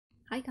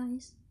Hi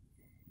guys,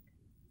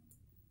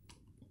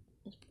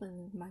 let's play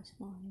with my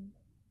slime.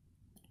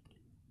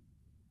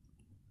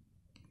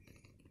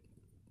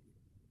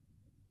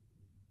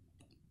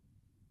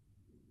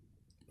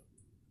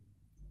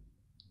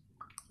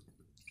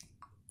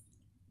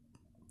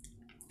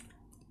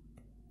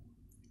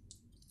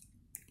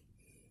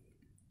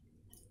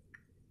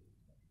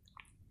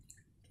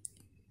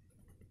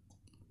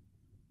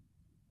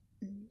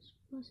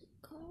 What's it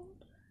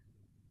called?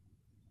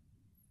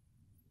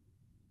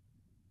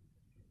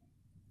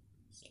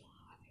 Slime.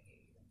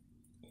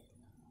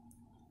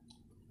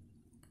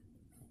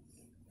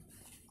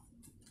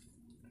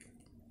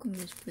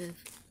 Comes with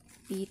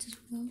beads as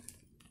well,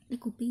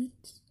 little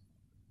beads.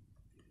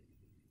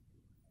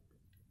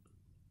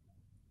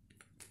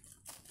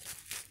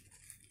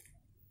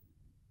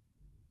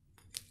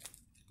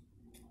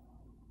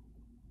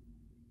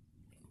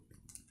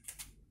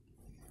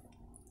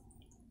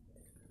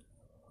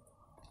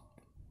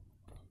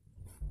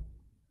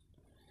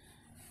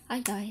 Hi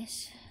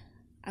guys,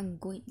 I'm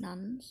going to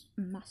announce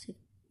a massive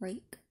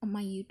break on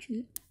my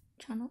YouTube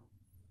channel.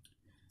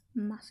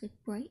 Massive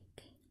break.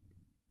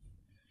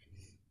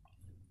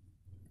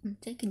 I'm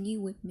taking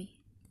you with me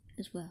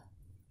as well.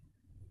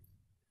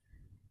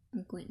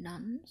 I'm going to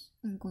Nan's,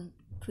 I'm going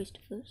to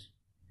Christopher's,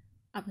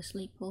 have a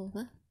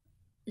sleepover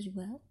as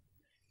well.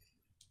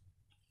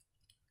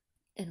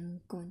 Then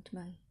I'm going to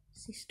my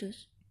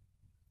sister's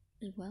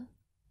as well.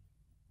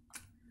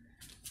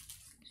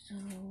 So,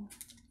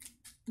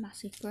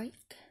 massive break.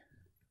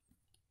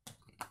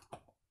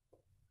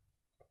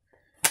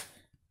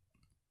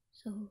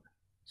 So,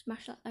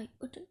 smash that like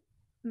button.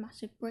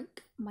 Massive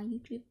break on my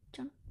YouTube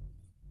channel.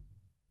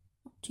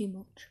 Not too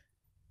much.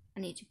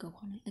 I need to go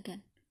on it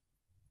again.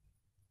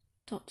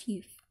 Talk to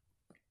you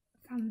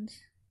fans.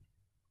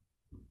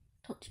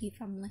 Talk to you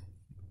family.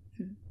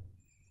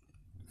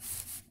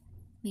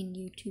 Mean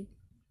YouTube.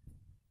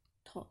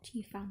 Talk to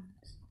you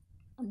fans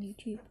on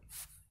YouTube.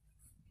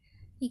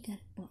 You get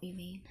what you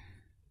mean.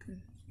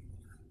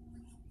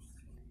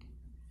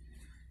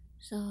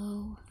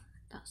 So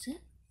that's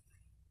it.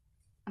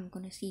 I'm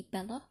gonna see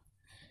Bella.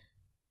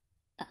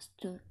 That's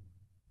the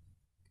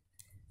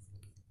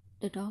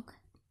dog.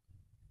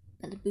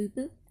 Bella Boo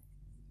Boo.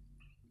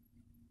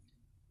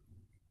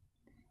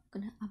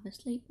 Gonna have a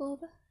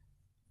sleepover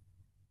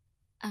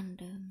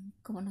and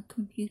go on a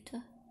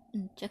computer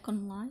and check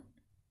online.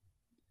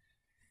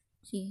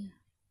 See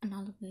an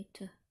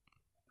elevator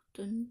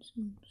buttons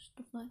and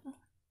stuff like that.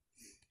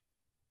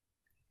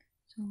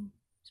 So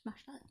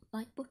smash that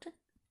like button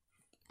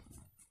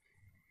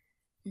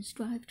and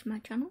subscribe to my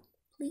channel,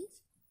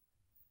 please.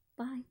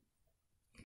 Bye.